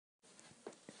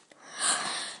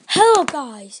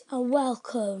guys, and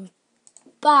welcome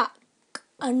back.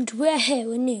 And we're here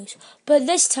with news, but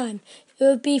this time it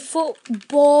will be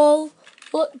football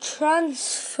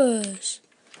transfers.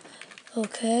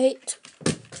 Okay.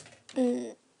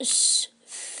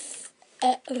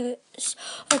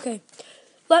 Okay.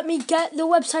 Let me get the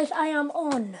website I am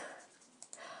on.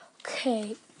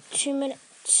 Okay, 2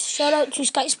 minutes. Shout out to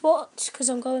Sky Sports because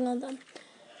I'm going on them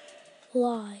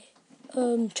live.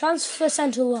 Transfer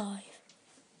Centre Live.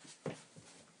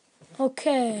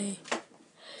 Okay.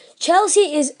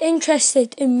 Chelsea is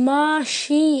interested in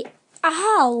Martial.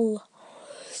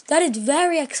 That is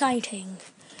very exciting.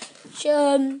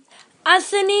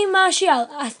 Anthony Martial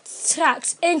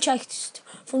attracts interest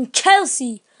from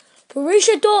Chelsea,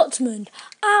 Borussia Dortmund,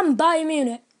 and Bayern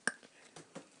Munich.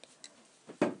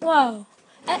 Wow.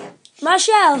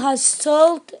 Martial has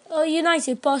told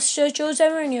United boss Jose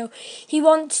Mourinho he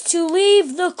wants to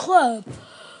leave the club,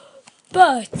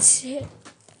 but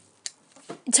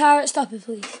Tara, stop it,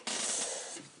 please.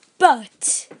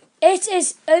 But it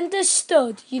is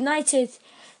understood United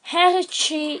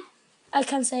heritage, I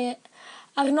can't say it,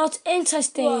 are not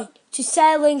interested to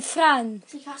selling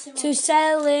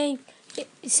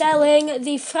selling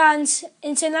the France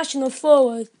international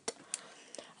forward.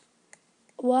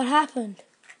 What happened?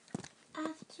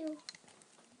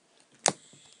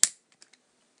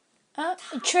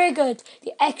 Triggered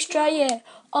the extra year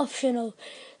optional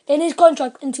in his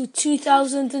contract until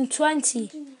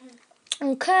 2020.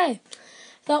 Okay,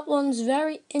 that one's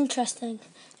very interesting.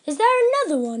 Is there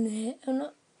another one here?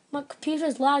 My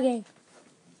computer's lagging.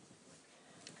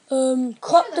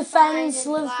 Klopp defends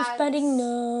Liverpool spending.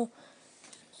 No.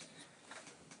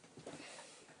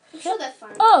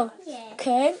 Oh,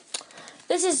 okay.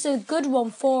 This is a good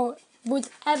one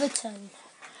with Everton.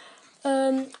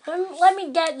 Let me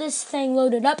get this thing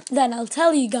loaded up, then I'll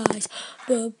tell you guys.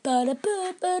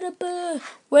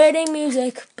 Waiting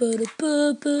music.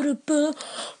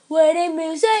 Waiting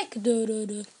music.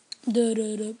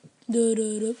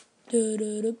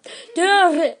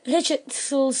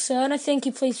 Richarlison, I think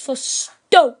he plays for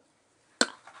Stoke.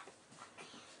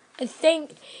 I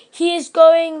think he is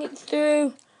going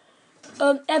through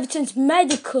Everton's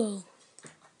medical.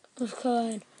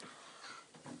 Okay.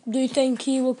 Do you think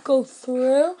he will go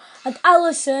through? And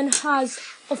Alisson has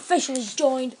officially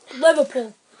joined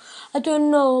Liverpool. I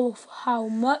don't know how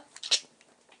much.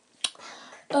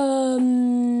 I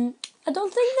don't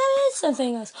think there is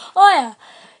something else. Oh yeah,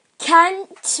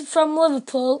 Kent from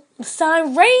Liverpool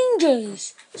signs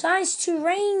to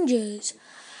Rangers.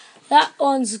 That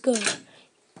one's good.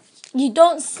 You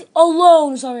don't see a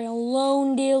loan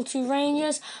deal to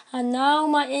Rangers. And now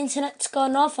my internet's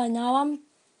gone off, and now I'm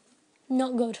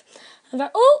not good.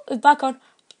 It's back on.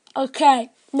 Okay.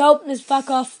 Nope, it's back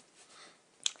off.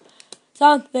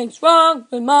 Something's wrong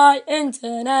with my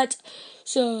internet.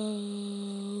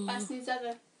 So best news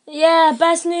ever. Yeah,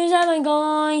 best news ever,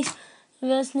 guys.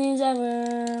 Best news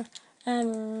ever.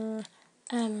 Ever.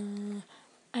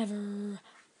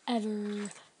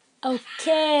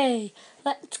 Okay.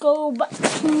 Let's go back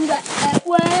to that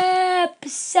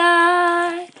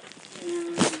website.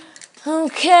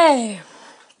 Okay.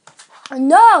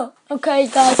 No! Okay,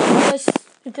 guys,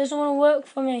 it doesn't want to work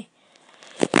for me.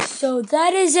 So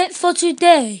that is it for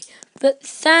today. But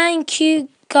thank you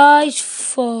guys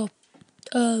for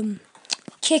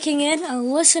kicking in and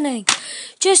listening.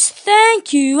 Just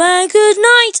thank you and good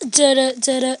night.